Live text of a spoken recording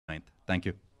Thank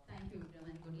you. Thank you,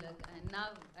 Brahman. Good luck. And now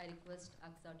I request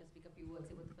Aqsa to speak a few words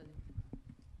about the film.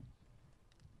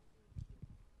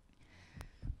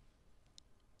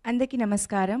 అందరికీ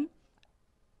నమస్కారం.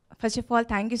 First of all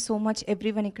thank you so much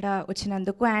everyone ఇక్కడ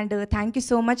వచ్చినందుకు, and thank you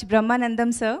so much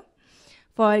Brahmanandam sir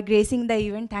for gracing the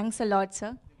event. Thanks a lot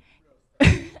sir.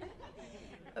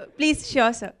 Please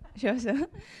sure sir.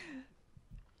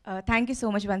 Thank you so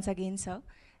much once again sir.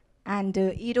 And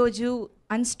ఈరోజు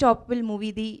unstoppable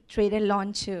మూవీది trailer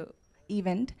launch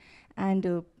event, and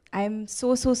I'm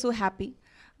so happy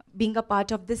being a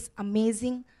part of this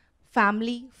amazing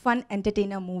family fun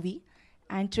entertainer movie.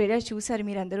 And trailer చూసారు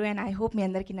మీరందరూ, and I hope మీ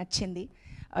అందరికీ నచ్చింది.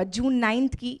 June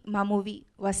 9th మా movie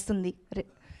వస్తుంది,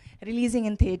 releasing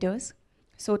in theatres.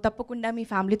 So తప్పకుండా మీ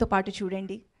ఫ్యామిలీతో పాటు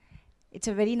చూడండి.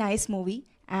 It's a very nice movie.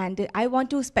 And I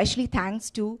want to especially thanks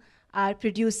to our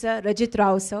producer Rajit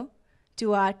Rao sir, to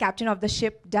our captain of the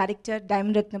ship, director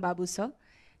Diamond Ratna Babu sir,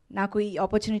 నాకు ఈ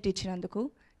opportunity ఇచ్చినందుకు.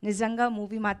 నిజంగా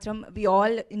movie మాత్రం we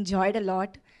all enjoyed a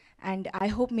lot, and I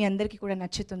hope మీ అందరికీ కూడా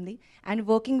నచ్చుతుంది. And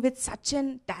working with such an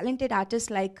talented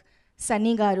artist like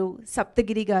Sunny గారు,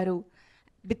 సప్తగిరి గారు,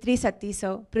 Bithri Satti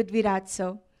sir, Prithviraj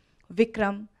sir,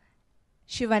 Vikram,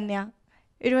 Shivanya,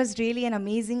 it was really an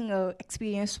amazing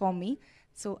experience for me.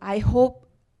 So I hope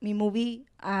me movie,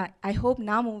 I hope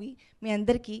నా movie మీ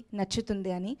అందరికీ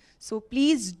నచ్చుతుంది అని. So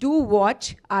please do watch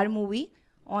our movie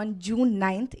on June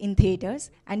 9th in theaters,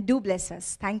 and do bless us.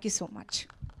 Thank you so much.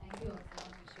 Thank you, Aqsa.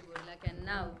 Wish you good luck. And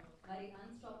now